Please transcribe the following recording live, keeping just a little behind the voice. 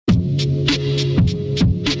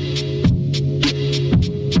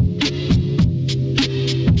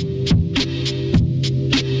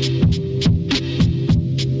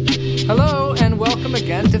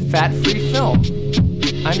Free Film.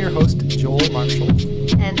 I'm your host, Joel Marshall.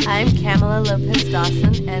 And I'm Kamala Lopez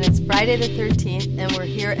Dawson, and it's Friday the 13th, and we're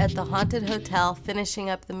here at the Haunted Hotel finishing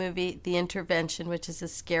up the movie The Intervention, which is a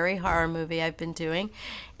scary horror movie I've been doing.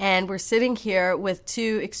 And we're sitting here with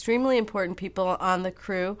two extremely important people on the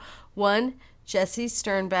crew. One, Jesse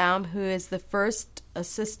Sternbaum, who is the first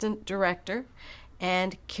assistant director,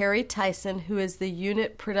 and Carrie Tyson, who is the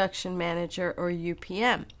unit production manager, or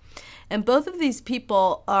UPM. And both of these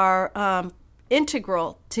people are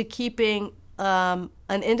integral to keeping an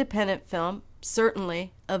independent film,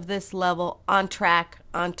 certainly of this level, on track,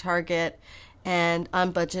 on target, and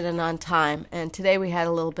on budget and on time. And today we had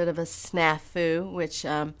a little bit of a snafu, which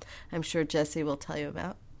I'm sure Jesse will tell you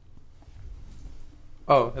about.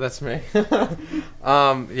 Oh, that's me.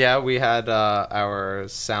 Yeah, we had our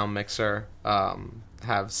sound mixer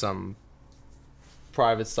have some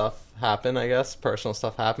private stuff happen, I guess, personal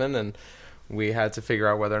stuff happen, and we had to figure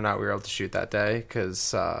out whether or not we were able to shoot that day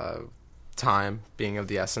because time being of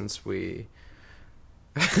the essence, we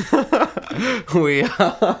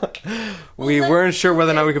weren't sure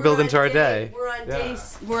whether or not we could build into our day.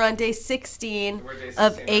 We're on day 16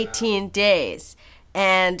 of 18 days,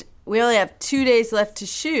 and we only have 2 days left to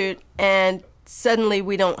shoot, and suddenly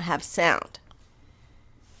we don't have sound.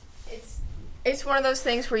 It's one of those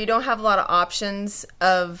things where you don't have a lot of options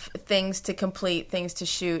of things to complete, things to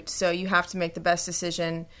shoot, so you have to make the best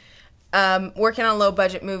decision. Working on a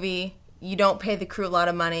low-budget movie, you don't pay the crew a lot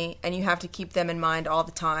of money, and you have to keep them in mind all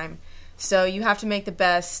the time. So you have to make the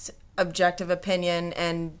best objective opinion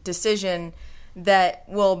and decision that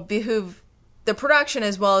will behoove the production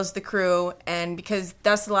as well as the crew, and because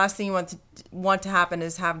that's the last thing you want to happen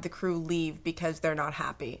is have the crew leave because they're not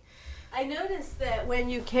happy. I noticed that when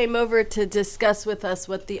you came over to discuss with us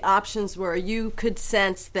what the options were, you could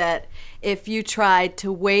sense that if you tried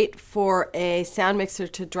to wait for a sound mixer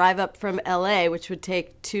to drive up from LA, which would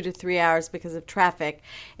take 2 to 3 hours because of traffic,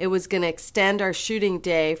 it was going to extend our shooting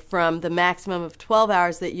day from the maximum of 12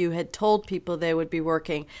 hours that you had told people they would be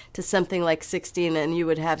working to something like 16, and you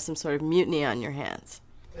would have some sort of mutiny on your hands.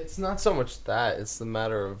 It's not so much that. It's the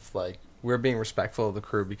matter of, like, we're being respectful of the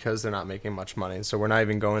crew because they're not making much money, so we're not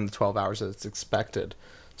even going the 12 hours as it's expected.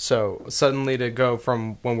 So suddenly to go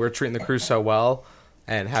from when we're treating the crew so well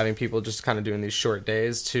and having people just kind of doing these short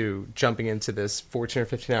days to jumping into this 14 or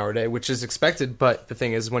 15-hour day, which is expected, but the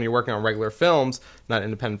thing is when you're working on regular films, not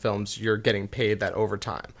independent films, you're getting paid that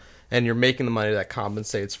overtime. And you're making the money that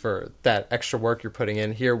compensates for that extra work you're putting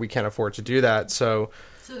in. Here, we can't afford to do that, so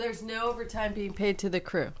there's no overtime being paid to the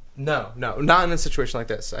crew? No, not in a situation like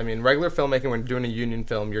this. I mean, regular filmmaking, when you're doing a union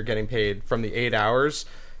film, you're getting paid from the 8 hours.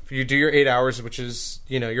 If you do your 8 hours, which is,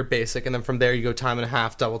 your basic, and then from there you go time and a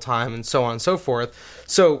half, double time, and so on and so forth.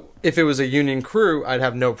 So if it was a union crew, I'd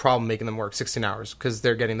have no problem making them work 16 hours because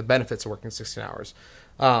they're getting the benefits of working 16 hours.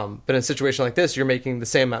 But in a situation like this, you're making the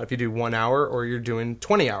same amount if you do 1 hour or you're doing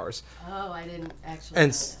 20 hours. Oh, I didn't actually.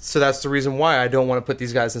 And so that's the reason why I don't want to put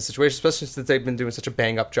these guys in situations, especially since they've been doing such a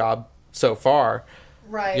bang-up job so far.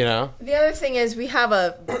 Right. The other thing is we have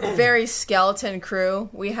a very skeleton crew.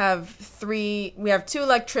 We have 2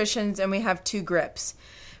 electricians and we have 2 grips.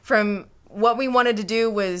 From what we wanted to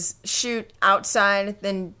do was shoot outside,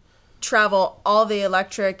 then travel all the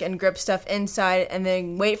electric and grip stuff inside, and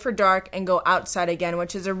then wait for dark and go outside again,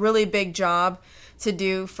 which is a really big job to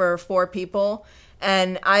do for 4 people.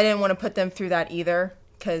 And I didn't want to put them through that either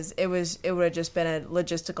because it would have just been a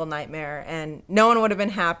logistical nightmare, and no one would have been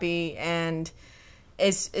happy. And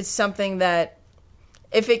it's something that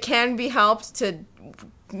if it can be helped to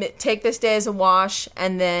take this day as a wash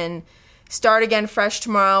and then start again fresh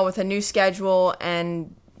tomorrow with a new schedule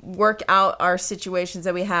and work out our situations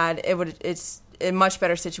that we had, it's a much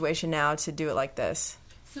better situation now to do it like this.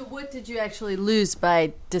 So what did you actually lose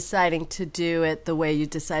by deciding to do it the way you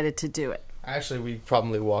decided to do it? Actually, we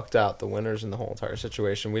probably walked out the winners in the whole entire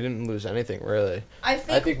situation. We didn't lose anything, really. I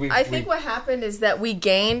think what happened is that we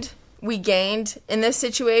gained in this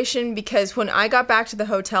situation because when I got back to the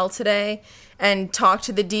hotel today and talked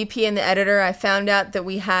to the DP and the editor, I found out that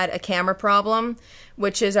we had a camera problem,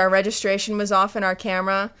 which is our registration was off in our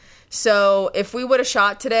camera. So if we would have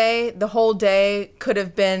shot today, the whole day could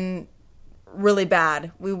have been really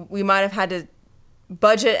bad. We might have had to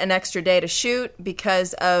budget an extra day to shoot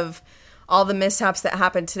because of all the mishaps that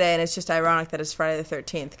happened today, and it's just ironic that it's Friday the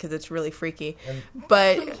 13th because it's really freaky.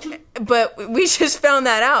 But we just found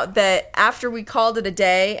that out, that after we called it a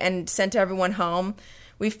day and sent everyone home,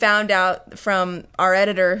 we found out from our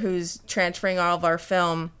editor who's transferring all of our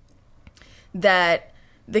film that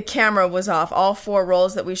the camera was off. All 4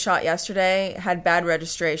 rolls that we shot yesterday had bad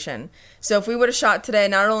registration. So if we would have shot today,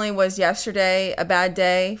 not only was yesterday a bad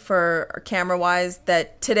day for camera-wise,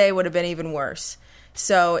 that today would have been even worse.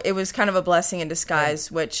 So it was kind of a blessing in disguise,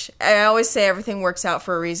 which I always say everything works out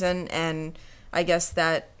for a reason, and I guess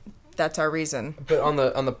that's our reason. But on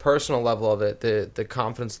the personal level of it, the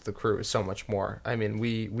confidence of the crew is so much more. I mean,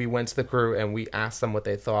 we went to the crew and we asked them what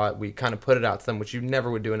they thought. We kind of put it out to them, which you never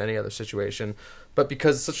would do in any other situation. But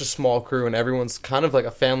because it's such a small crew and everyone's kind of like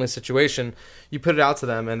a family situation, you put it out to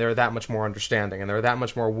them and they're that much more understanding and they're that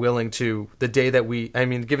much more willing to, the day that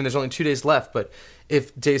given there's only 2 days left, but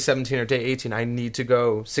if day 17 or day 18 I need to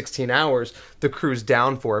go 16 hours, the crew's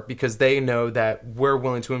down for it because they know that we're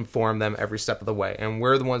willing to inform them every step of the way. And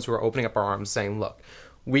we're the ones who are opening up our arms saying, look,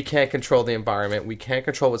 we can't control the environment. We can't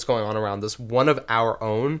control what's going on around us. One of our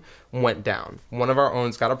own went down. One of our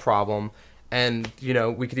own's got a problem. And,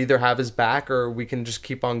 we could either have his back or we can just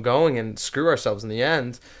keep on going and screw ourselves in the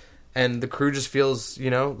end. And the crew just feels,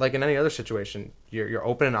 like in any other situation, you're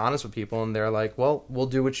open and honest with people and they're like, well, we'll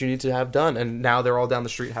do what you need to have done. And now they're all down the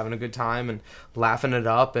street having a good time and laughing it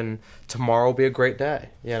up, and tomorrow will be a great day,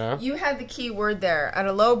 You had the key word there. At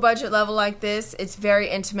a low budget level like this, it's very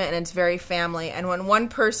intimate and it's very family. And when one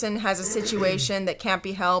person has a situation that can't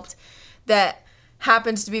be helped, that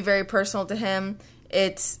happens to be very personal to him,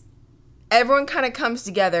 everyone kind of comes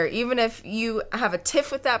together. Even if you have a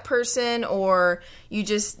tiff with that person or you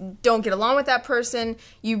just don't get along with that person,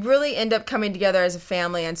 you really end up coming together as a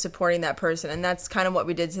family and supporting that person. And that's kind of what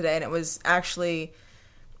we did today. And it was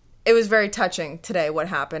very touching today what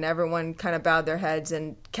happened. Everyone kind of bowed their heads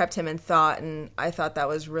and kept him in thought. And I thought that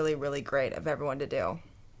was really, really great of everyone to do.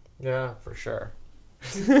 Yeah, for sure.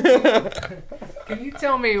 Can you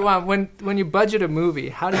tell me, when you budget a movie,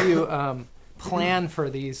 how do you plan for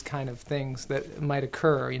these kind of things that might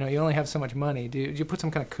occur? You only have so much money. Do you put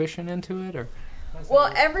some kind of cushion into it, or?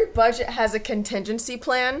 Well, every budget has a contingency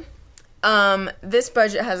plan. This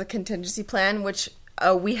budget has a contingency plan, which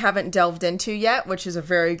we haven't delved into yet, which is a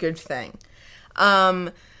very good thing.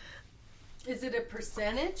 Is it a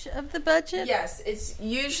percentage of the budget? Yes, it's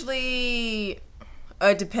usually...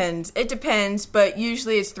 it depends, but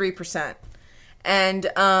usually it's 3%. And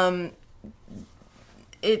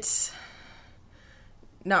it's...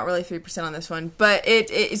 not really 3% on this one, but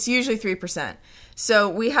it's usually 3%. So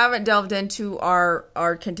we haven't delved into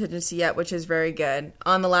our contingency yet, which is very good.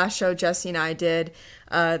 On the last show Jesse and I did,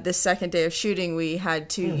 the second day of shooting, we had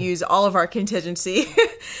to use all of our contingency,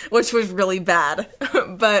 which was really bad.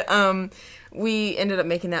 But we ended up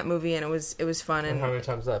making that movie, and it was fun. And how many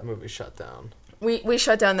times that movie shut down? We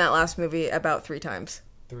shut down that last movie about 3 times.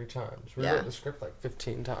 3 times. We wrote the script like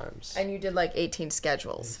 15 times. And you did like 18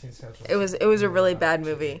 schedules. It was a really bad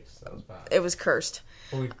movie. That was bad. It was cursed.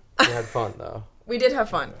 We had fun though. We did have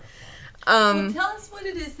fun. Well, tell us what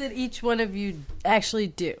it is that each one of you actually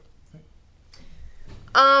do.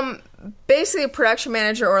 Basically a production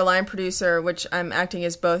manager or a line producer, which I'm acting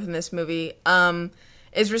as both in this movie,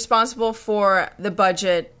 is responsible for the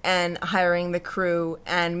budget and hiring the crew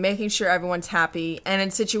and making sure everyone's happy. And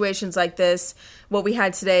in situations like this, what we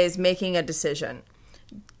had today is making a decision.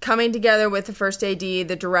 Coming together with the first AD,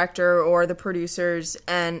 the director, or the producers,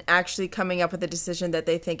 and actually coming up with a decision that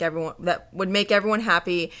they think that would make everyone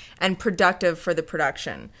happy and productive for the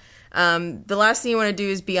production. The last thing you want to do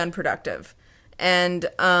is be unproductive. And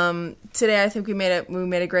today I think we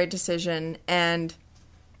made a great decision. And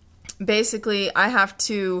basically, I have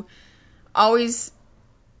to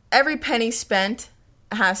every penny spent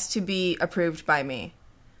has to be approved by me.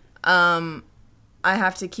 I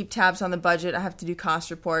have to keep tabs on the budget. I have to do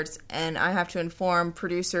cost reports, and I have to inform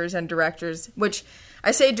producers and directors, which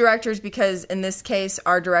I say directors because in this case,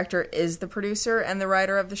 our director is the producer and the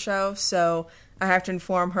writer of the show. So I have to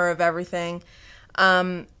inform her of everything.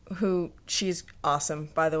 She's awesome,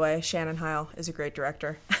 by the way. Shannon Heil is a great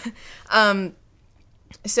director.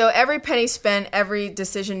 So every penny spent, every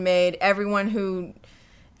decision made, everyone who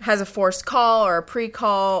has a forced call or a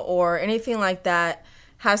pre-call or anything like that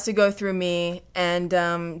has to go through me.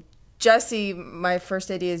 And Jesse, my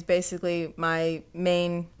first AD, is basically my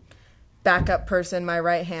main backup person, my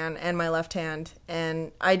right hand and my left hand.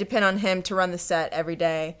 And I depend on him to run the set every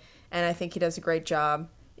day. And I think he does a great job.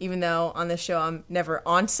 Even though on this show I'm never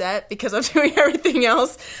on set because I'm doing everything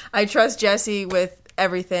else, I trust Jesse with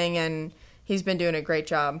everything, and he's been doing a great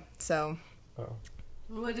job. So,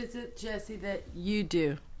 what is it, Jesse, that you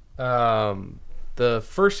do? The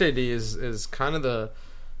first AD is kind of the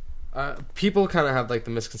people kind of have like the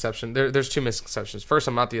misconception. There's 2 misconceptions. First,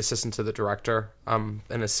 I'm not the assistant to the director. I'm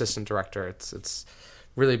an assistant director. It's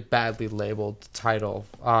really badly labeled title.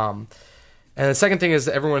 And the second thing is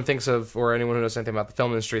everyone thinks of, or anyone who knows anything about the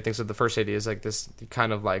film industry thinks of the first AD as like this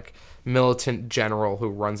kind of like militant general who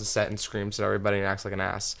runs a set and screams at everybody and acts like an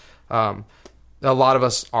ass. A lot of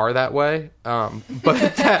us are that way,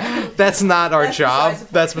 but that's not our job.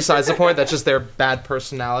 That's besides the point. That's just their bad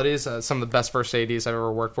personalities. Some of the best first ADs I've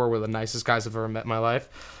ever worked for were the nicest guys I've ever met in my life.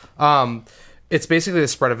 It's basically the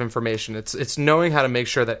spread of information. It's knowing how to make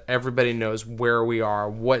sure that everybody knows where we are,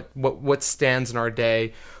 what stands in our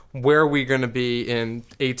day, where are we going to be in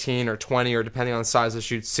 18 or 20 or depending on the size of the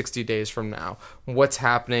shoot 60 days from now, what's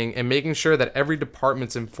happening, and making sure that every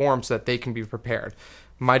department's informed so that they can be prepared.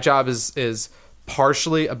 My job is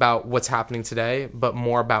partially about what's happening today, but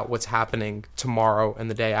more about what's happening tomorrow and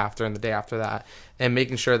the day after and the day after that, and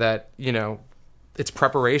making sure that, you know, it's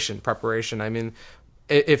preparation. I mean,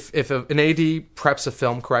 if an AD preps a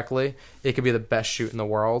film correctly, it could be the best shoot in the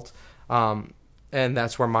world. And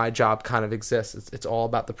that's where my job kind of exists. It's all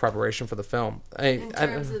about the preparation for the film. In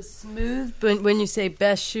terms of smooth, but when you say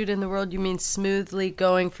best shoot in the world, you mean smoothly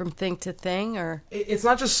going from thing to thing, or? It's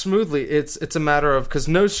not just smoothly. It's a matter of, because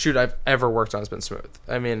no shoot I've ever worked on has been smooth.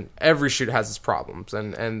 I mean, every shoot has its problems,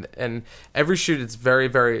 and every shoot it's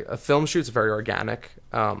a film shoot's very organic.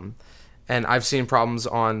 And I've seen problems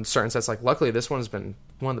on certain sets. Like, luckily, this one has been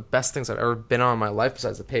one of the best things I've ever been on in my life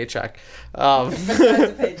besides the paycheck. Besides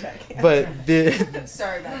the paycheck. But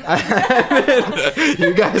Sorry about that.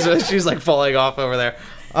 you guys, she's like falling off over there.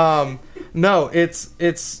 No,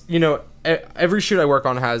 it's you know, every shoot I work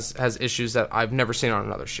on has issues that I've never seen on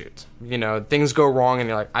another shoot. You know, things go wrong, and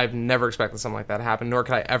you're like, I've never expected something like that to happen, nor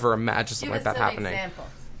could I ever imagine something like that happening.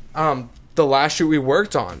 Examples. The last shoot we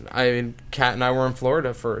worked on, I mean, Kat and I were in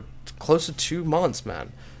Florida for close to 2 months,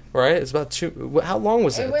 man. Right? It's about 2. How long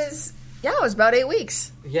was it? It was about 8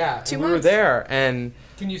 weeks. Yeah, 2 we months. were there, and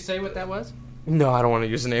Can you say what that was? no, I don't want to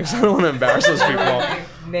use the names. I don't want to embarrass those people.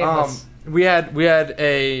 Nameless. We had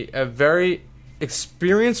a very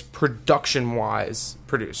experienced production-wise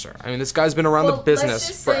producer. I mean, this guy's been around the business let's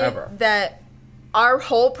just forever. Say that our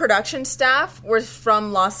whole production staff was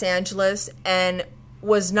from Los Angeles and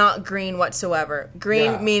was not green whatsoever.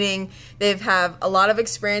 Green Yeah. meaning they have a lot of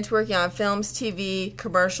experience working on films, TV,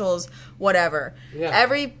 commercials, whatever. Yeah.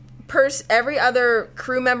 Every other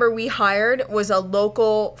crew member we hired was a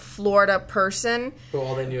local Florida person Who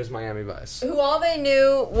all they knew was Miami Vice. who all they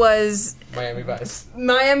knew was Miami Vice.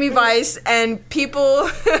 Miami Vice and people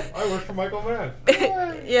I work for Michael Mann.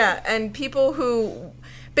 yeah, and people who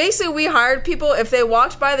basically we hired people if they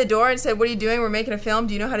walked by the door and said, "What are you doing? We're making a film.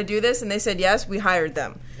 Do you know how to do this?" And they said yes, we hired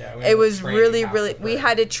them. Yeah, we had It to was train really half the really crew. we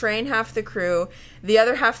had to train half the crew. The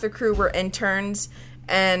other half of the crew were interns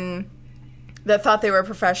and that thought they were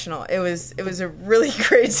professional. It was a really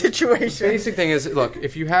great situation. Basic thing is, look,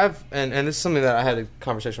 if you have, and this is something that I had a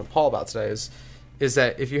conversation with Paul about today, is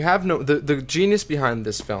that if you have the genius behind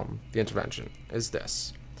this film, The Intervention, is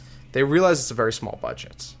this. They realize it's a very small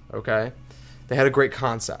budget, okay? They had a great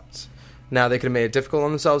concept. Now, they could have made it difficult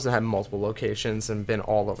on themselves and had multiple locations and been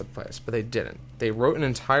all over the place, but they didn't. They wrote an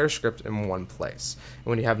entire script in one place. And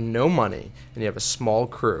when you have no money and you have a small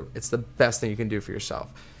crew, it's the best thing you can do for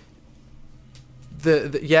yourself.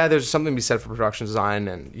 Yeah, there's something to be said for production design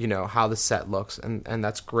and, you know, how the set looks, and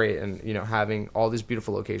that's great. And, you know, having all these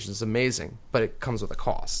beautiful locations is amazing, but it comes with a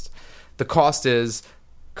cost. The cost is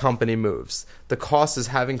company moves. The cost is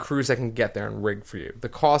having crews that can get there and rig for you. The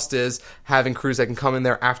cost is having crews that can come in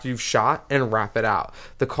there after you've shot and wrap it out.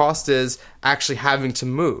 The cost is actually having to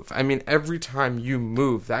move. I mean, every time you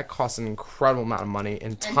move, that costs an incredible amount of money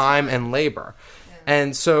in time and labor. Yeah.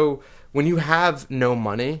 And so when you have no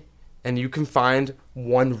money, and you can find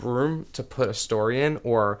one room to put a story in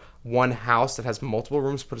or one house that has multiple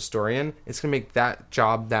rooms to put a story in, it's going to make that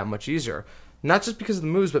job that much easier. Not just because of the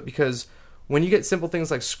moves, but because when you get simple things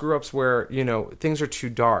like screw-ups where, you know, things are too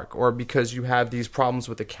dark, or because you have these problems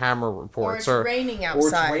with the camera reports, or it's raining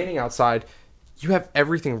outside, you have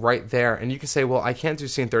everything right there. And you can say, well, I can't do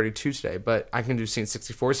scene 32 today, but I can do scene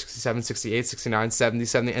 64, 67, 68, 69, 70,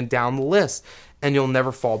 70, and down the list. And you'll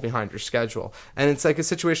never fall behind your schedule. And it's like a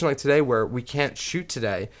situation like today where we can't shoot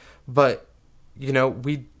today, but, you know,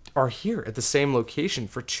 we are here at the same location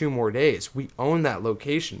for 2 more days. We own that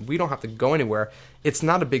location. We don't have to go anywhere. It's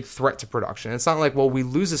not a big threat to production. It's not like, well, we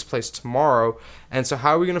lose this place tomorrow, and so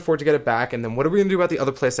how are we going to afford to get it back? And then what are we going to do about the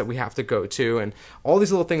other place that we have to go to? And all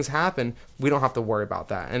these little things happen. We don't have to worry about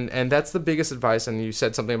that. And that's the biggest advice. And you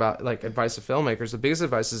said something about like advice to filmmakers. The biggest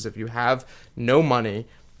advice is if you have no money,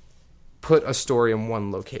 put a story in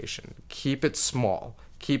one location. Keep it small.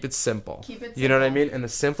 Keep it simple. Keep it You know what I simple. mean? And the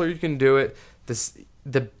simpler you can do it,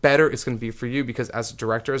 the better it's going to be for you, because as a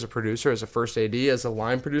director, as a producer, as a first AD, as a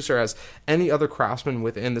line producer, as any other craftsman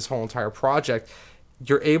within this whole entire project,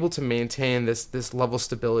 you're able to maintain this level of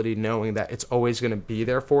stability, knowing that it's always going to be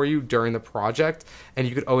there for you during the project, and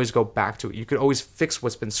you could always go back to it. You could always fix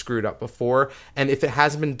what's been screwed up before, and if it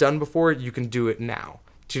hasn't been done before, you can do it now.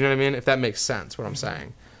 Do you know what I mean? If that makes sense, what I'm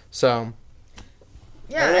saying. So...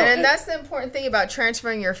 Yeah, and that's the important thing about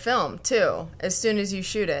transferring your film, too, as soon as you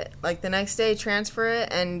shoot it. Like, the next day, transfer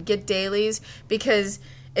it and get dailies, because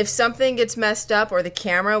if something gets messed up, or the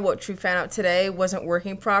camera, which we found out today, wasn't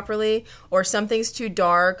working properly, or something's too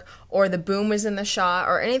dark, or the boom was in the shot,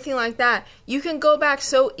 or anything like that, you can go back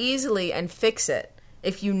so easily and fix it,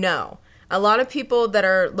 if you know. A lot of people that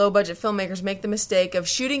are low-budget filmmakers make the mistake of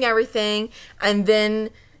shooting everything and then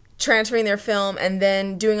transferring their film and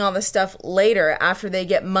then doing all this stuff later after they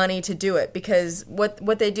get money to do it, because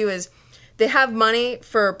what they do is they have money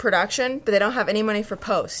for production, but they don't have any money for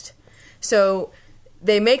post. So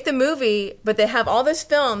they make the movie, but they have all this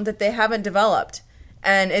film that they haven't developed,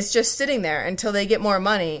 and it's just sitting there until they get more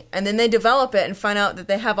money, and then they develop it and find out that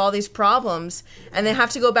they have all these problems, and they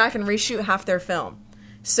have to go back and reshoot half their film.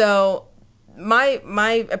 So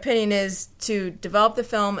my opinion is to develop the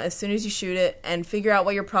film as soon as you shoot it and figure out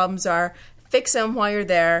what your problems are, fix them while you're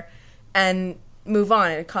there, and move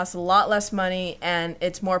on. It costs a lot less money, and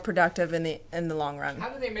it's more productive in the long run. How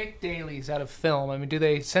do they make dailies out of film? I mean, do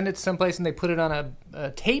they send it someplace and they put it on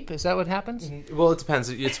a tape? Is that what happens? Well, it depends.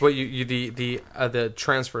 It's what the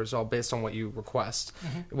transfer is all based on what you request.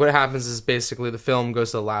 Mm-hmm. What happens is basically the film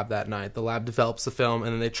goes to the lab that night. The lab develops the film,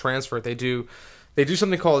 and then they transfer it. They do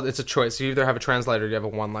something called, it's a choice. You either have a translator or you have a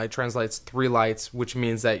one light. Translate's 3 lights, which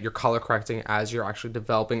means that you're color correcting as you're actually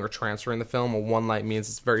developing or transferring the film. A one light means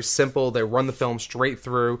it's very simple. They run the film straight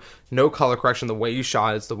through, no color correction. The way you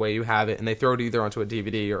shot it's the way you have it, and they throw it either onto a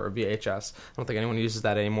DVD or a VHS. I don't think anyone uses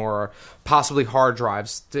that anymore, or possibly hard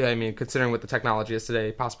drives. I mean, considering what the technology is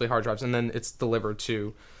today, possibly hard drives, and then it's delivered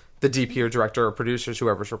to the DP or director or producers,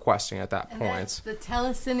 whoever's requesting at that point. That's the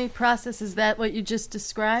telecine process, is that what you just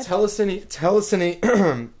described?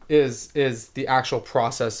 Telecine is the actual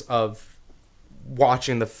process of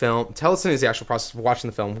watching the film. Telecine is the actual process of watching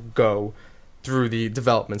the film go through the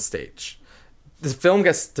development stage. The film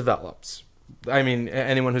gets developed. I mean,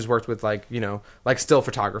 anyone who's worked with like still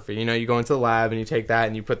photography, you go into the lab and you take that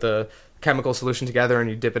and you put the chemical solution together and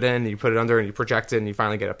you dip it in and you put it under and you project it and you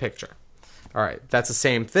finally get a picture. All right, that's the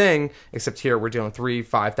same thing, except here we're doing 3,000,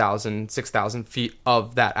 5,000, 6,000 feet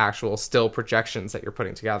of that actual still projections that you're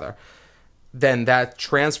putting together. Then that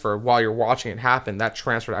transfer, while you're watching it happen, that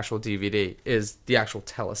transfer to actual DVD is the actual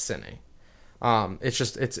telecine. It's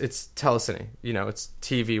telecine, it's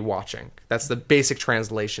TV watching. That's the basic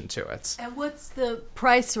translation to it. And what's the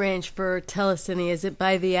price range for telecine? Is it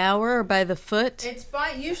by the hour or by the foot? It's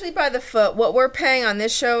usually by the foot. What we're paying on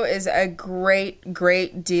this show is a great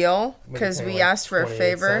deal, because we asked for a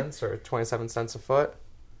favor. 28 cents or 27 cents a foot?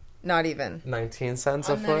 Not even. 19 cents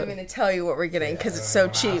a foot? I'm not even going to tell you what we're getting because it's so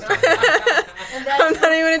cheap. I'm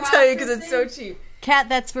not even going to tell you because it's so cheap. Kat,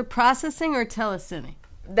 that's for processing or telecine?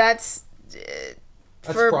 That's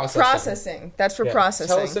for processing. That's for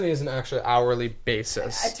processing. Telecine is an actual hourly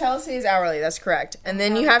basis. Telecine is hourly, that's correct. And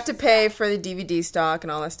then you have to pay for the DVD stock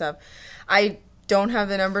and all that stuff. I don't have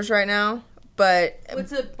the numbers right now, but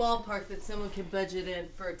what's a ballpark that someone can budget in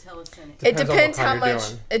for a telecine? It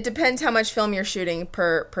depends how much film you're shooting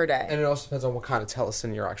per day. And it also depends on what kind of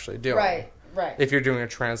telecine you're actually doing. Right. If you're doing a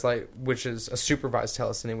translate, which is a supervised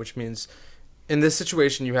telecine, which means in this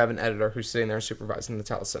situation you have an editor who's sitting there supervising the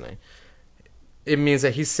telecine. It means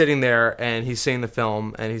that he's sitting there and he's seeing the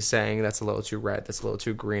film and he's saying that's a little too red, that's a little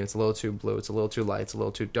too green, it's a little too blue, it's a little too light, it's a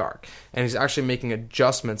little too dark. And he's actually making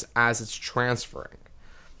adjustments as it's transferring.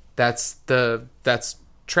 That's a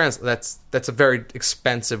very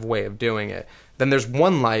expensive way of doing it. Then there's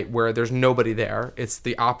one light where there's nobody there. It's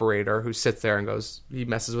the operator who sits there and he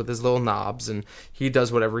messes with his little knobs and he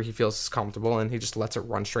does whatever he feels is comfortable and he just lets it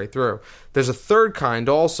run straight through. There's a third kind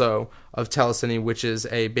also of telecine, which is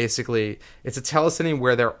it's a telecine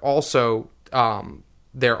where they're also I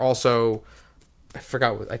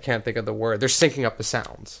can't think of the word. They're syncing up the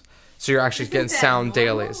sounds. So you're actually getting sound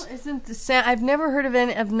dailies. Isn't the sound? I've never heard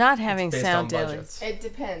of not having sound dailies. It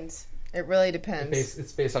depends. It really depends.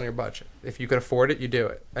 It's based on your budget. If you can afford it, you do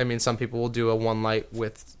it. I mean, some people will do a one light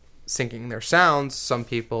with syncing their sounds. Some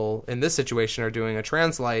people in this situation are doing a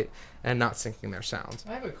translite and not syncing their sounds.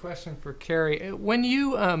 I have a question for Carrie. When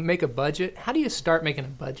you make a budget, how do you start making a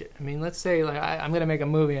budget? I mean, let's say I'm going to make a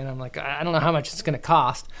movie and I'm like, I don't know how much it's going to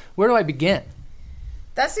cost. Where do I begin?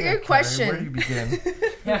 That's a good question. Where do you begin?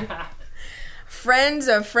 friends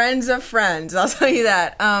of friends of friends. I'll tell you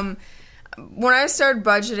that. When I started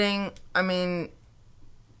budgeting, I mean,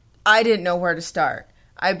 I didn't know where to start.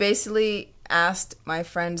 I basically asked my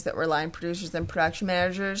friends that were line producers and production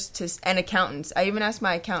managers and accountants. I even asked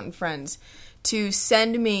my accountant friends to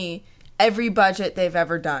send me every budget they've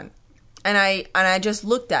ever done. And I just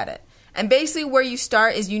looked at it. And basically where you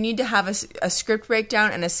start is you need to have a script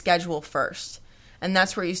breakdown and a schedule first. And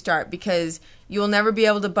that's where you start, because you'll never be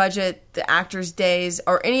able to budget the actors' days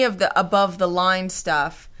or any of the above-the-line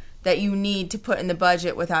stuff that you need to put in the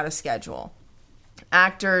budget without a schedule.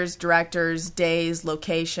 Actors, directors, days,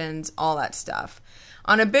 locations, all that stuff.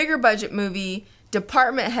 On a bigger budget movie,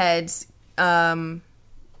 department heads, DPs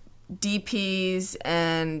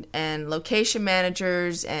and location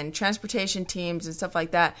managers and transportation teams and stuff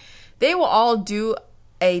like that, they will all do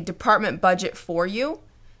a department budget for you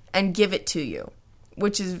and give it to you,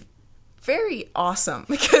 which is very awesome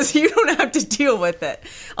because you don't have to deal with it.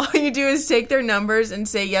 All you do is take their numbers and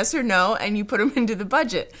say yes or no, and you put them into the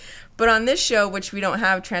budget. But on this show, which we don't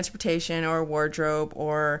have transportation or wardrobe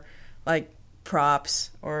or like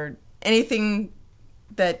props or anything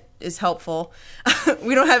that is helpful,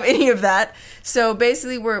 we don't have any of that. So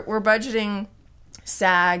basically we're budgeting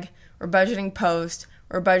SAG, we're budgeting post,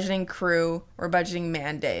 we're budgeting crew, we're budgeting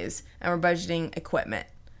man days, and we're budgeting equipment.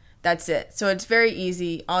 That's it. So it's very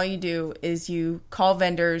easy. All you do is you call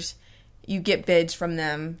vendors, you get bids from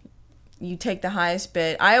them, you take the highest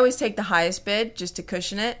bid. I always take the highest bid just to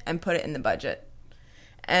cushion it and put it in the budget.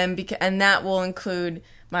 And that will include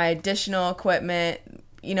my additional equipment,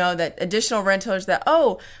 that additional rentals that,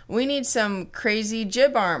 we need some crazy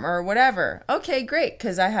jib arm or whatever. Okay, great,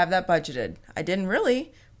 because I have that budgeted. I didn't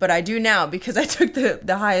really, but I do now because I took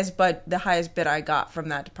the highest bid I got from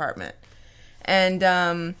that department.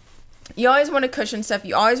 And you always want to cushion stuff.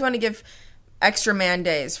 You always want to give extra man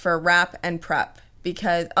days for wrap and prep.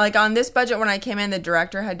 Because, like, on this budget, when I came in, the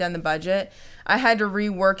director had done the budget. I had to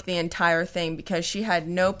rework the entire thing because she had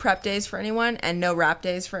no prep days for anyone and no wrap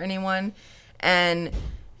days for anyone. And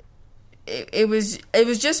it was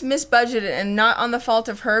just misbudgeted, and not on the fault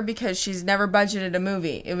of her because she's never budgeted a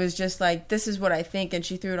movie. It was just like, this is what I think, and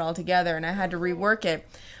she threw it all together, and I had to rework it.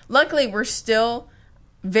 Luckily, we're still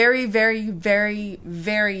very, very, very,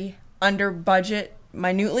 very under budget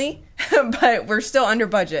minutely, but we're still under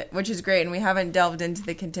budget, which is great, and we haven't delved into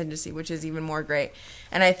the contingency, which is even more great.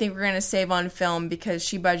 And I think we're going to save on film because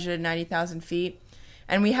she budgeted 90,000 feet,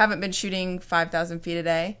 and we haven't been shooting 5,000 feet a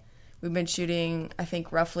day. We've been shooting, I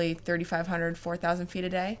think, roughly 3,500, 4,000 feet a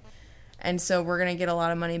day, and so we're going to get a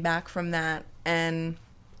lot of money back from that, and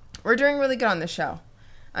we're doing really good on the show.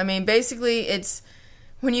 I mean, basically, it's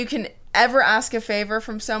when you can ever ask a favor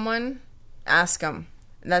from someone, ask them.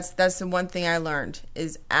 That's the one thing I learned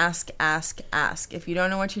is ask. If you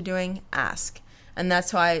don't know what you're doing, ask. And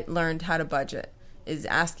that's how I learned how to budget, is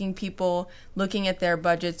asking people, looking at their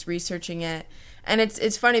budgets, researching it. And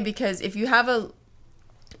it's funny because if you have a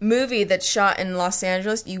movie that's shot in Los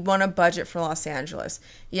Angeles, you want to budget for Los Angeles.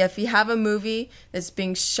 Yeah, if you have a movie that's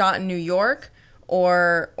being shot in New York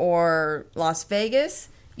or Las Vegas,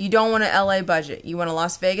 you don't want a LA budget. You want a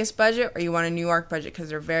Las Vegas budget or you want a New York budget because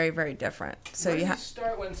they're very, very different. So you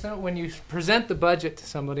start when you present the budget to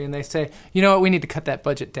somebody and they say, you know what, we need to cut that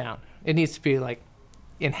budget down. It needs to be like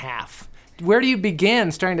in half. Where do you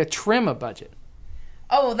begin starting to trim a budget?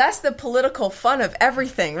 Oh, well, that's the political fun of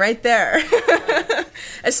everything right there.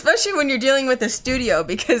 Especially when you're dealing with a studio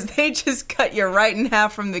because they just cut you right in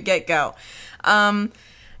half from the get-go.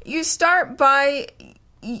 You start by,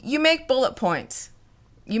 you make bullet points.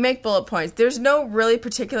 There's no really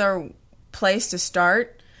particular place to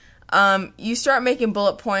start. You start making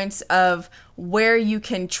bullet points of where you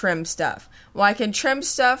can trim stuff. Well, I can trim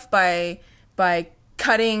stuff by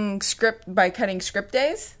cutting script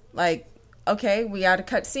days. Like, okay, we got to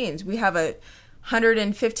cut scenes. We have a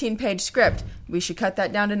 115-page script. We should cut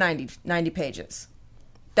that down to 90 pages.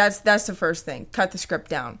 That's the first thing. Cut the script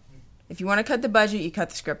down. If you want to cut the budget, you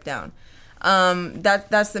cut the script down.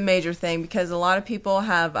 That's the major thing because a lot of people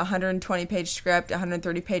have a 120-page script,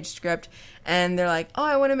 130-page script, and they're like, oh,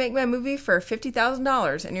 I want to make my movie for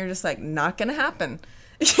 $50,000. And you're just like, not going to happen.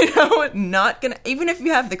 Not going to, even if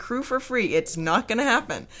you have the crew for free, it's not going to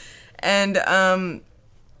happen. And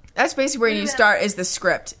that's basically where you need to start is the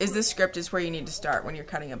script. Is where you need to start when you're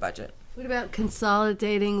cutting a budget. What about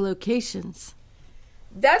consolidating locations?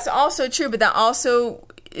 That's also true, but that also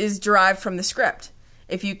is derived from the script.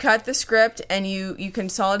 If you cut the script and you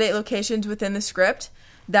consolidate locations within the script,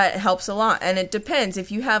 that helps a lot. And it depends.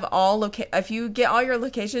 If you have if you get all your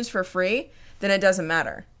locations for free, then it doesn't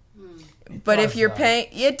matter. But if you're paying,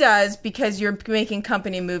 it does because you're making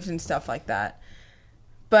company moves and stuff like that.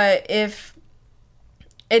 But if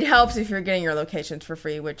it helps if you're getting your locations for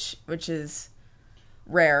free, which is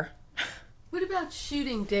rare. What about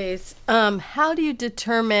shooting days? How do you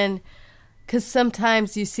determine? Because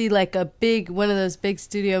sometimes you see like one of those big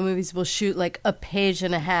studio movies will shoot like a page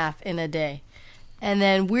and a half in a day, and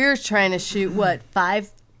then we're trying to shoot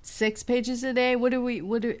 5-6 pages a day.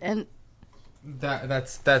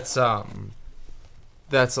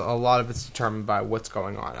 That's a lot of it's determined by what's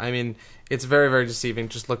going on. I mean, it's very, very deceiving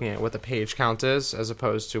just looking at what the page count is as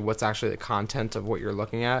opposed to what's actually the content of what you're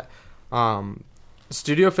looking at.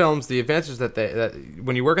 Studio films, the advantage that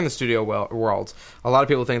when you work in the studio world, a lot of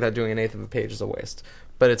people think that doing 1/8 of a page is a waste,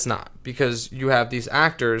 but it's not, because you have these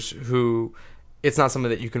actors who it's not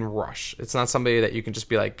somebody that you can rush. It's not somebody that you can just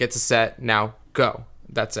be like, get to set, now go.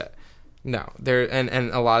 That's it. No, and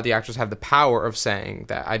a lot of the actors have the power of saying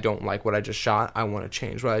that I don't like what I just shot. I want to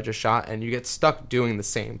change what I just shot, and you get stuck doing the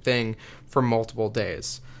same thing for multiple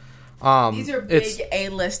days. These are big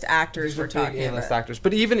A-list actors we're talking about. A-list actors,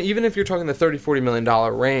 but even if you're talking the $30-40 million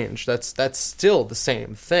range, that's still the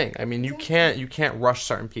same thing. I mean, you can't rush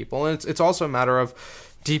certain people, and it's also a matter of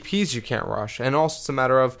DPs you can't rush, and also it's a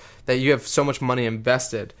matter of that you have so much money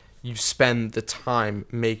invested. You spend the time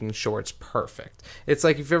making sure it's perfect. It's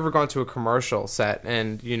like if you've ever gone to a commercial set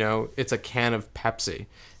and, it's a can of Pepsi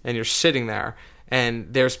and you're sitting there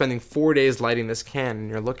and they're spending 4 days lighting this can and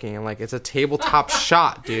you're looking and like, it's a tabletop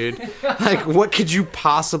shot, dude. Like, what could you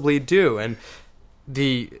possibly do? And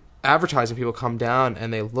the advertising people come down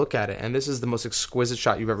and they look at it, and this is the most exquisite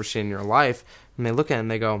shot you've ever seen in your life. And they look at it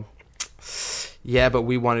and they go, yeah, but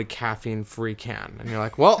we wanted caffeine-free can. And you're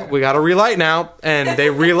like, well, we got to relight now. And they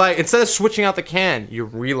relight. Instead of switching out the can, you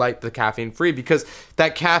relight the caffeine-free, because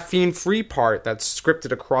that caffeine-free part that's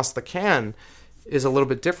scripted across the can is a little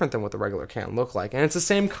bit different than what the regular can look like. And it's the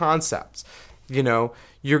same concept.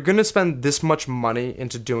 You're going to spend this much money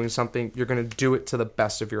into doing something. You're going to do it to the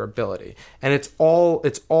best of your ability. And it's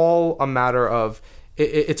all a matter of,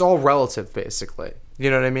 it's all relative, basically. You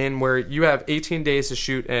know what I mean? Where you have 18 days to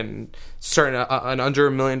shoot and start an under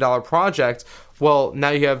 $1 million project. Well, now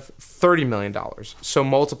you have $30 million. So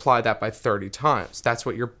multiply that by 30 times. That's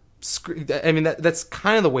what you're... I mean, that's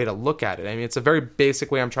kind of the way to look at it. I mean, it's a very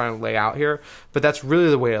basic way I'm trying to lay out here, but that's really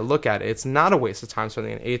the way to look at it. It's not a waste of time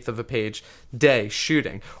spending 1/8 of a page day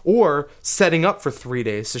shooting or setting up for 3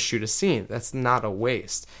 days to shoot a scene. That's not a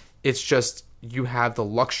waste. It's just you have the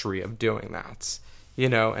luxury of doing that.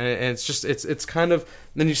 And it's just, it's kind of,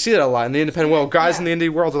 then you see that a lot in the independent world. Guys in the indie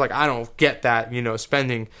world are like, I don't get that,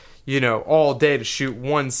 spending, all day to shoot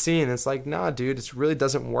one scene. It's like, nah, dude, it really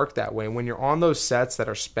doesn't work that way. When you're on those sets that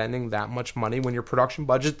are spending that much money, when your production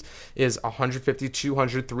budget is $150,000,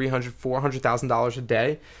 $200,000, $300,000, $400,000 a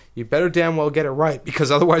day, you better damn well get it right, because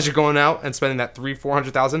otherwise you're going out and spending that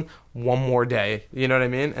 $300,000-$400,000 one more day. You know what I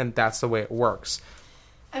mean? And that's the way it works.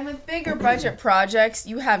 And with bigger budget projects,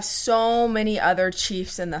 you have so many other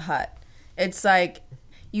chiefs in the hut. It's like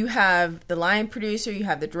you have the line producer, you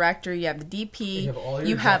have the director, you have the DP,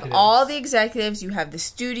 you have all the executives, you have the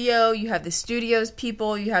studio, you have the studio's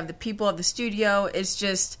people, you have the people of the studio. It's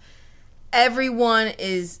just everyone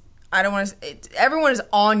is... everyone is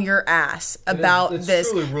on your ass about it's this.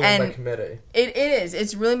 It's really ruling by committee. It is.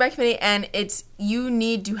 It's ruling by committee, and you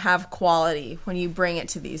need to have quality when you bring it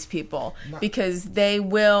to these people, because they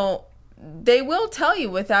will tell you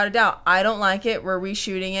without a doubt, I don't like it, we're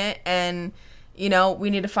reshooting it, and we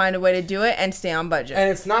need to find a way to do it and stay on budget. And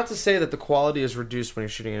it's not to say that the quality is reduced when you're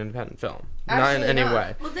shooting an independent film. Not in any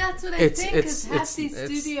way. Well, that's what I think, because half these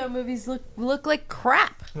studio movies look like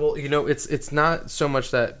crap. Well, it's not so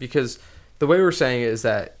much that, because the way we're saying it is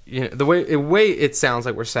that, the way it sounds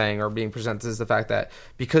like we're saying or being presented is the fact that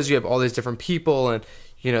because you have all these different people and,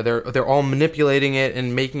 they're all manipulating it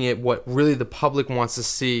and making it what really the public wants to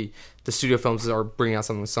see, the studio films are bringing out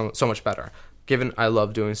something so much better. Given I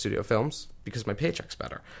love doing studio films because my paycheck's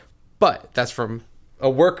better. But that's from a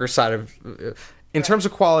worker side of... In terms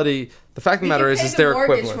of quality, the fact of the matter is they're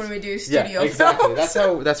equivalent. When we do studio exactly.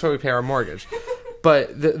 films. That's why we pay our mortgage.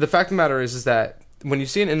 But the fact of the matter is that when you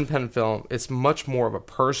see an independent film, it's much more of a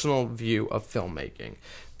personal view of filmmaking,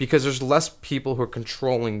 because there's less people who are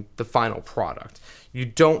controlling the final product. You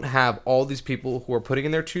don't have all these people who are putting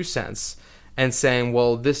in their 2 cents and saying,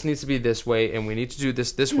 well, this needs to be this way, and we need to do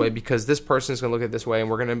this way because this person is going to look at it this way, and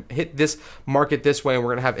we're going to hit this market this way, and we're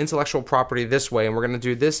going to have intellectual property this way, and we're going to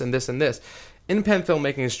do this and this and this. Independent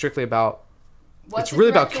filmmaking is strictly about It's really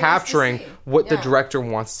about the director wants to capturing see. what the Yeah. director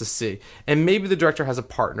wants to see. And maybe the director has a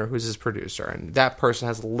partner who's his producer, and that person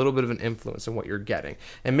has a little bit of an influence in what you're getting.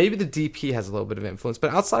 And maybe the DP has a little bit of influence.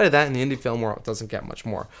 But outside of that, in the indie film world, it doesn't get much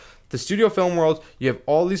more. The studio film world, you have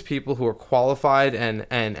all these people who are qualified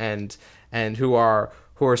and who are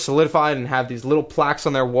solidified and have these little plaques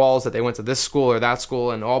on their walls that they went to this school or that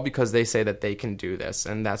school, and all because they say that they can do this.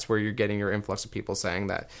 And that's where you're getting your influx of people saying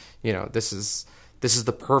that, this is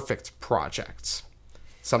the perfect project.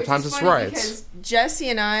 Sometimes Which is it's funny right. because Jesse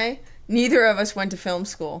and I, neither of us went to film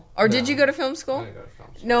school. Or did you go to film school? I didn't go to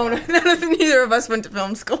film school. No, neither of us went to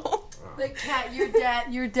film school. The cat,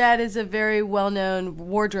 your dad is a very well-known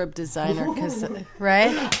wardrobe designer,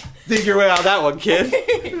 right? Dig your way out of that one, kid.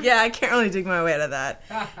 Yeah, I can't really dig my way out of that.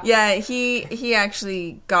 Yeah, he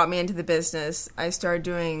actually got me into the business. I started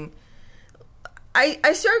going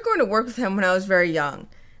to work with him when I was very young,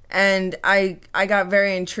 and I got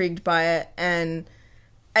very intrigued by it, and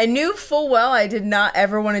I knew full well I did not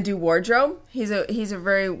ever want to do wardrobe. He's a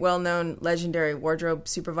very well-known, legendary wardrobe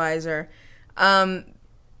supervisor.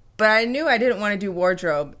 But I knew I didn't want to do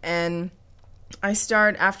wardrobe, and I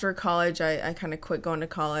started after college. I kind of quit going to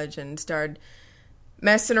college and started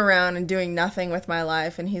messing around and doing nothing with my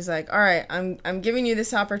life. And he's like, "All right, I'm giving you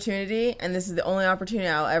this opportunity, and this is the only opportunity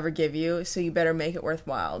I'll ever give you. So you better make it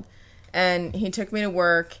worthwhile." And he took me to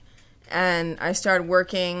work, and I started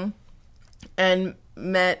working, and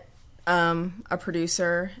met a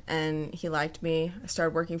producer, and he liked me. I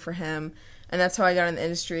started working for him, and that's how I got in the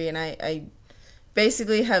industry. And I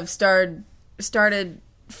basically have started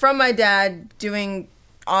from my dad doing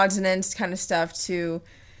odds and ends kind of stuff to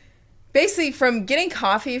basically from getting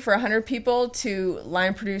coffee for 100 people to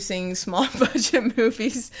line producing small budget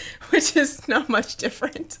movies, which is not much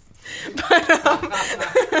different.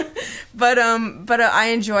 But I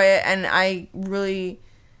enjoy it, and I really,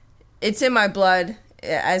 it's in my blood,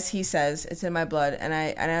 as he says, it's in my blood, and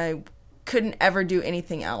I couldn't ever do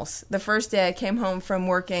anything else. The first day I came home from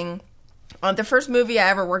working on the first movie I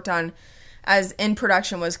ever worked on as in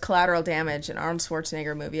production was Collateral Damage, an Arnold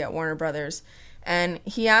Schwarzenegger movie at Warner Brothers. And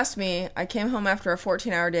he asked me, I came home after a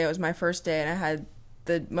 14-hour day. It was my first day, and I had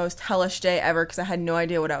the most hellish day ever because I had no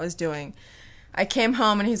idea what I was doing. I came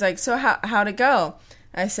home, and he's like, "So how'd it go?"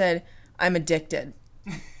 I said, "I'm addicted."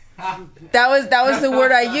 That was the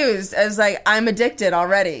word I used. I was like, "I'm addicted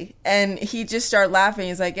already." And he just started laughing.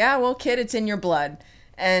 He's like, "Yeah, well, kid, it's in your blood."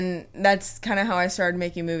 And that's kind of how I started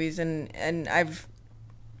making movies, and I've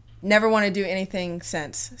never wanted to do anything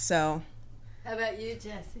since. So, How about you,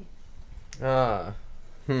 Jesse? I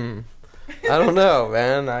don't know,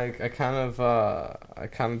 man. I kind of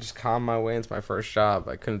just calmed my way into my first job.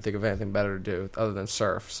 I couldn't think of anything better to do other than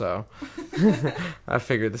surf, so I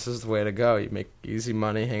figured this is the way to go. You make easy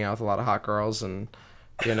money, hang out with a lot of hot girls, and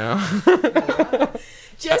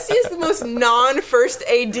Jesse is the most non-first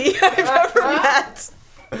AD I've ever met.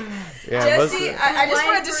 Yeah, Jesse, I just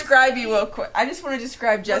want to describe you real quick. I just want to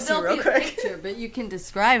describe Jesse Well, real don't be a quick. picture, but you can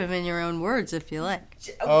describe him in your own words if you like.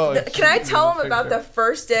 Can I tell him about the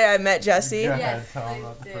first day I met Jesse? Yes,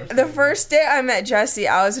 please do. The first day I met Jesse,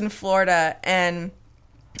 I was in Florida, and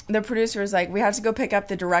the producer was like, "We have to go pick up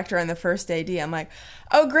the director and the first AD." I'm like,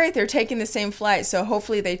 "Oh, great, they're taking the same flight, so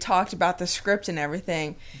hopefully they talked about the script and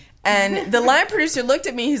everything." And the line producer looked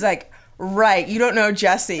at me, he's like, "Right, you don't know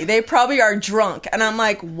Jesse. They probably are drunk." And I'm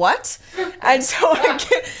like, "What?" And so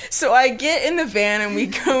I get in the van, and we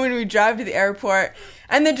go and we drive to the airport,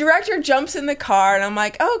 and the director jumps in the car, and I'm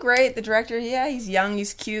like, "Oh, great, the director, yeah, he's young,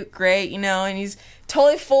 he's cute, great, and he's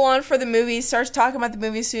totally full on for the movie." He starts talking about the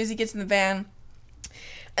movie as soon as he gets in the van.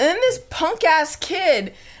 And then this punk-ass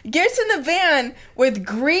kid gets in the van with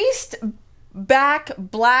greased back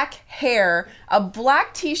black hair, a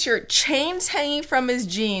black t-shirt, chains hanging from his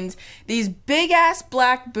jeans, these big-ass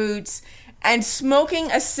black boots, and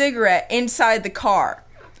smoking a cigarette inside the car.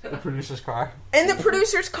 The producer's car. In the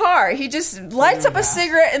producer's car. He just lights up a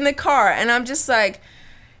cigarette in the car, and I'm just like,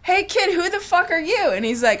 "Hey, kid, who the fuck are you?" And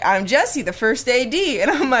he's like, "I'm Jesse, the first AD."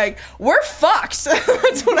 And I'm like, "We're fucked."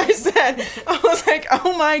 That's what I said. I was like,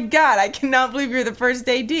 "Oh my God, I cannot believe you're the first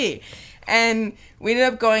AD." And we ended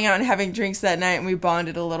up going out and having drinks that night, and we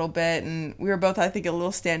bonded a little bit, and we were both, I think, a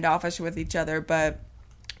little standoffish with each other, but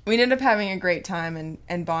we ended up having a great time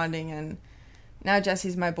and bonding, and now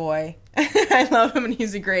Jesse's my boy. I love him, and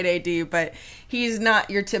he's a great AD, but he's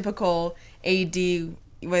not your typical AD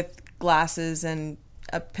with glasses and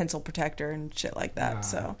a pencil protector and shit like that.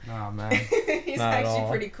 No, man. He's Not at actually all.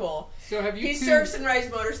 pretty cool. So have you He two, surfs and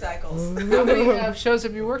rides motorcycles. how many shows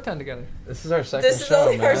have you worked on together? This is our second This is show,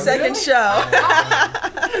 only man. our second show.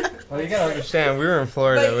 Well, you gotta understand, we were in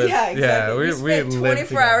Florida. But yeah, exactly. We spent lived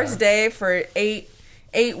 24 hours a together. day for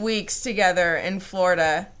eight weeks together in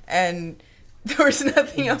Florida, and there was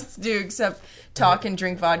nothing else to do except talk and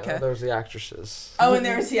drink vodka. There was the actresses. Oh, and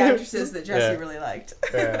there was the actresses that Jesse Yeah. really liked.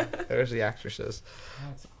 Yeah, there's the actresses.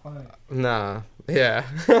 That's funny. Nah, yeah.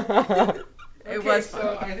 It was so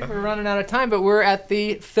fun. I think we're running out of time, but we're at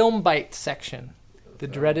the film bite section, the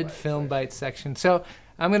dreaded film bite section. So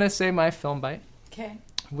I'm going to say my film bite, Okay.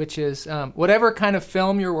 which is whatever kind of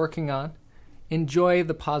film you're working on, enjoy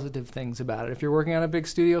the positive things about it. If you're working on a big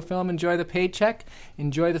studio film, enjoy the paycheck.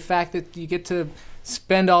 Enjoy the fact that you get to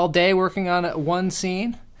spend all day working on one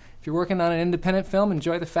scene. If you're working on an independent film,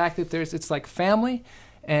 enjoy the fact that it's like family,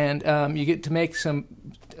 and you get to make some.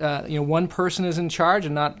 One person is in charge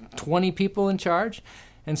and not 20 people in charge,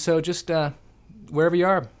 and so just wherever you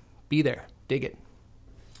are, be there, dig it.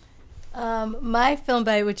 My film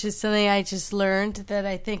bite, which is something I just learned that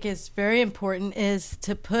I think is very important, is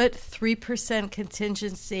to put 3%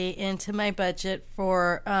 contingency into my budget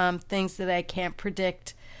for things that I can't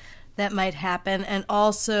predict that might happen. And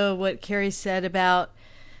also what Carrie said about,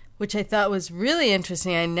 which I thought was really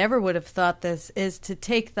interesting, I never would have thought this, is to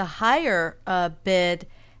take the higher bid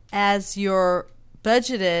as your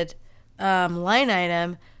budgeted line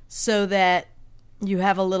item so that you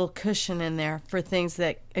have a little cushion in there for things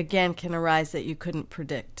that, again, can arise that you couldn't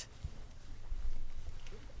predict.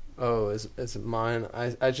 Oh, is it mine?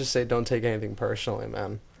 I just say don't take anything personally,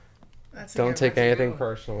 man. That's a Don't good take one. anything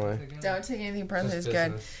personally. Don't take anything personally is Just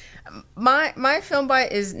good. business. My film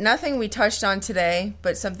bite is nothing we touched on today,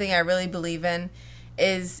 but something I really believe in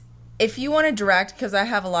is if you want to direct, because I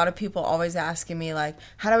have a lot of people always asking me, like,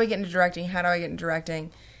 how do I get into directing? How do I get into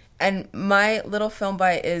directing? And my little film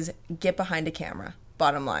bite is get behind a camera,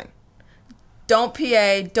 bottom line. Don't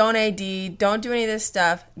PA, don't AD, don't do any of this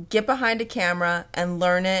stuff. Get behind a camera and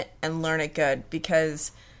learn it good,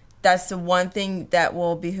 because that's the one thing that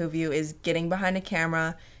will behoove you is getting behind a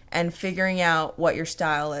camera and figuring out what your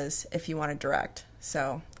style is if you want to direct.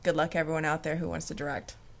 So good luck everyone out there who wants to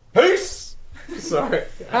direct. Peace! Sorry.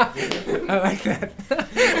 I like that.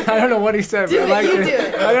 I don't know what he said, but I like you it. do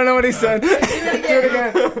it. I don't know what he said. Do it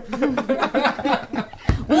again.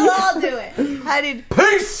 We'll all do it.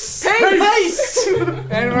 Peace! Peace!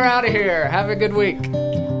 And we're out of here. Have a good week.